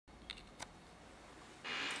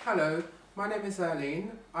Hello, my name is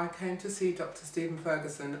Arlene. I came to see Dr. Stephen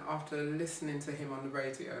Ferguson after listening to him on the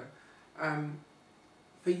radio.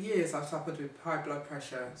 For years I've suffered with high blood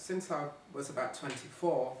pressure. Since I was about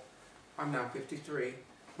 24, I'm now 53.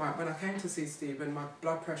 When I came to see Stephen, my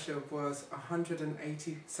blood pressure was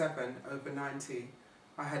 187 over 90.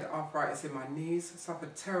 I had arthritis in my knees,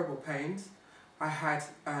 suffered terrible pains. I had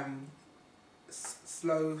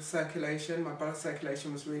slow circulation, my blood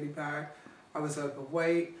circulation was really bad. I was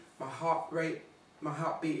overweight, my heart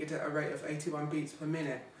beat at a rate of 81 beats per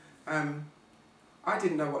minute. I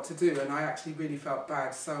didn't know what to do, and I actually really felt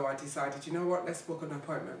bad, so I decided, you know what, let's book an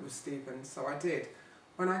appointment with Stephen. So I did.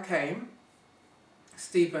 When I came,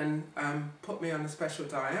 Stephen put me on a special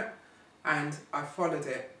diet, and I followed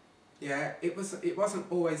it. Yeah, it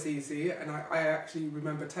wasn't always easy, and I actually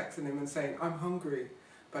remember texting him and saying, I'm hungry,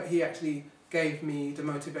 but he actually gave me the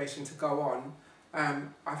motivation to go on.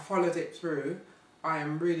 I followed it through. I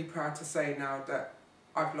am really proud to say now that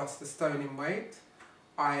I've lost a stone in weight.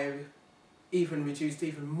 I've even reduced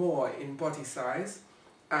even more in body size.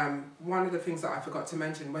 One of the things that I forgot to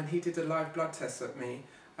mention, when he did a live blood test at me,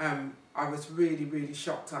 I was really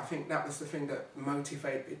shocked. I think that was the thing that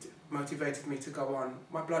motivated me to go on.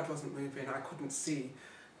 My blood wasn't moving. I couldn't see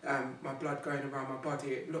my blood going around my body.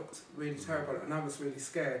 It looked really terrible, and I was really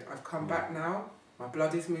scared. I've come back now. My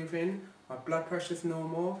blood is moving. My blood pressure's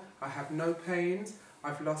normal. I have no pains.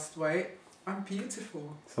 I've lost weight. I'm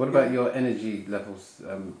beautiful. So what about your energy levels?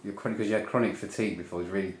 Because you had chronic fatigue before, was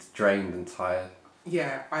really drained and tired.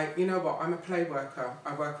 Yeah, you know what, I'm a play worker.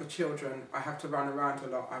 I work with children. I have to run around a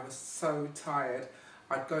lot. I was so tired.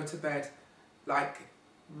 I'd go to bed like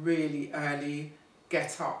really early,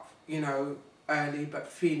 get up, early, but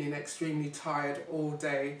feeling extremely tired all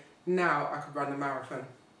day. Now I could run a marathon.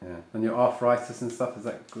 Yeah, and your arthritis and stuff, has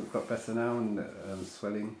that got better now, and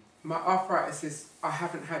swelling? My arthritis is, I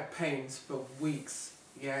haven't had pains for weeks.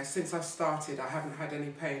 Yeah, since I've started, I haven't had any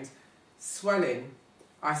pains. Swelling,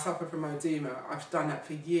 I suffer from edema. I've done that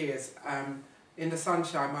for years. In the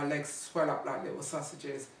sunshine, my legs swell up like little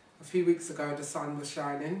sausages. A few weeks ago, the sun was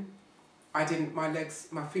shining. My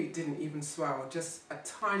feet didn't even swell, just a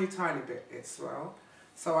tiny bit it swelled.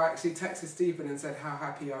 So I actually texted Stephen and said how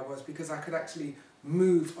happy I was, because I could actually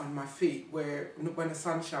move on my feet, where when the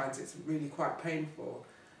sun shines it's really quite painful.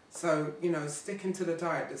 So, sticking to the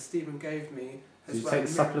diet that Stephen gave me has Did you take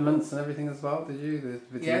the supplements and everything as well, did you? The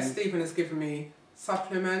vitamins? Yeah, Stephen has given me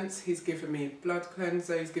supplements, he's given me blood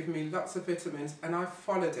cleanser, he's given me lots of vitamins, and I've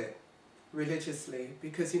followed it religiously,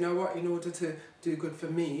 because you know what, in order to do good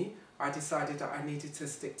for me, I decided that I needed to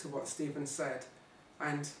stick to what Stephen said,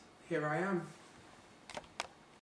 and here I am.